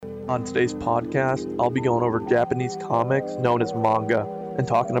On today's podcast, I'll be going over Japanese comics known as manga and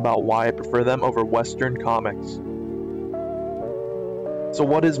talking about why I prefer them over Western comics. So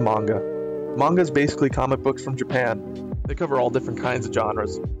what is manga? Manga is basically comic books from Japan. They cover all different kinds of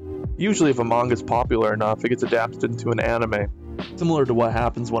genres. Usually if a manga is popular enough, it gets adapted into an anime. Similar to what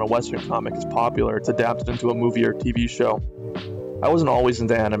happens when a Western comic is popular, it's adapted into a movie or TV show. I wasn't always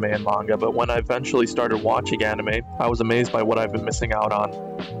into anime and manga, but when I eventually started watching anime, I was amazed by what I've been missing out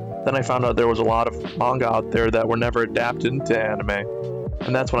on. Then I found out there was a lot of manga out there that were never adapted into anime,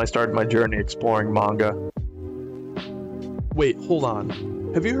 and that's when I started my journey exploring manga. Wait, hold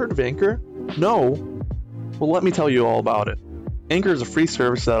on. Have you heard of Anchor? No? Well, let me tell you all about it. Anchor is a free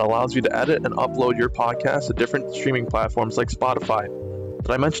service that allows you to edit and upload your podcast to different streaming platforms like Spotify.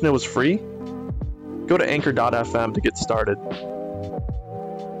 Did I mention it was free? Go to anchor.fm to get started.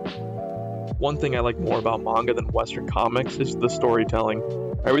 One thing I like more about manga than Western comics is the storytelling.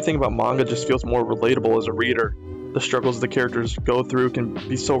 Everything about manga just feels more relatable as a reader. The struggles the characters go through can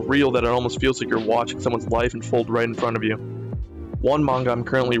be so real that it almost feels like you're watching someone's life unfold right in front of you. One manga I'm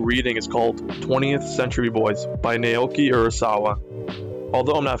currently reading is called 20th Century Boys by Naoki Urasawa.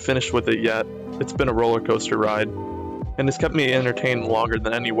 Although I'm not finished with it yet, it's been a roller coaster ride, and it's kept me entertained longer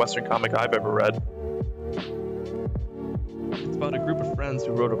than any Western comic I've ever read. It's about a group of friends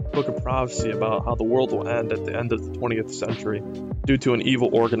who wrote a book of prophecy about how the world will end at the end of the 20th century due to an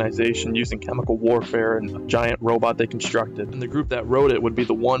evil organization using chemical warfare and a giant robot they constructed, and the group that wrote it would be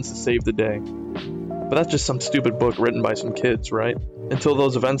the ones to save the day. But that's just some stupid book written by some kids, right? Until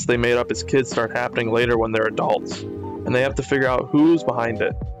those events they made up as kids start happening later when they're adults, and they have to figure out who's behind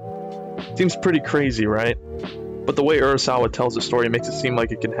it. Seems pretty crazy, right? But the way Urasawa tells the story makes it seem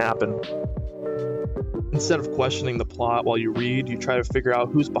like it can happen. Instead of questioning the plot while you read, you try to figure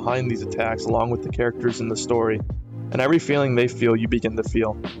out who's behind these attacks along with the characters in the story. And every feeling they feel, you begin to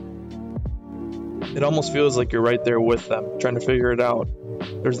feel. It almost feels like you're right there with them, trying to figure it out.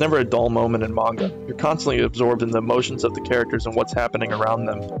 There's never a dull moment in manga. You're constantly absorbed in the emotions of the characters and what's happening around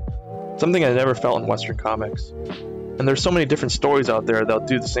them. Something I never felt in Western comics. And there's so many different stories out there that'll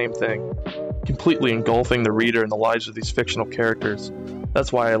do the same thing, completely engulfing the reader in the lives of these fictional characters.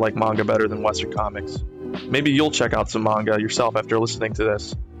 That's why I like manga better than Western comics. Maybe you'll check out some manga yourself after listening to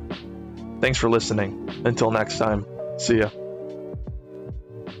this. Thanks for listening. Until next time, see ya.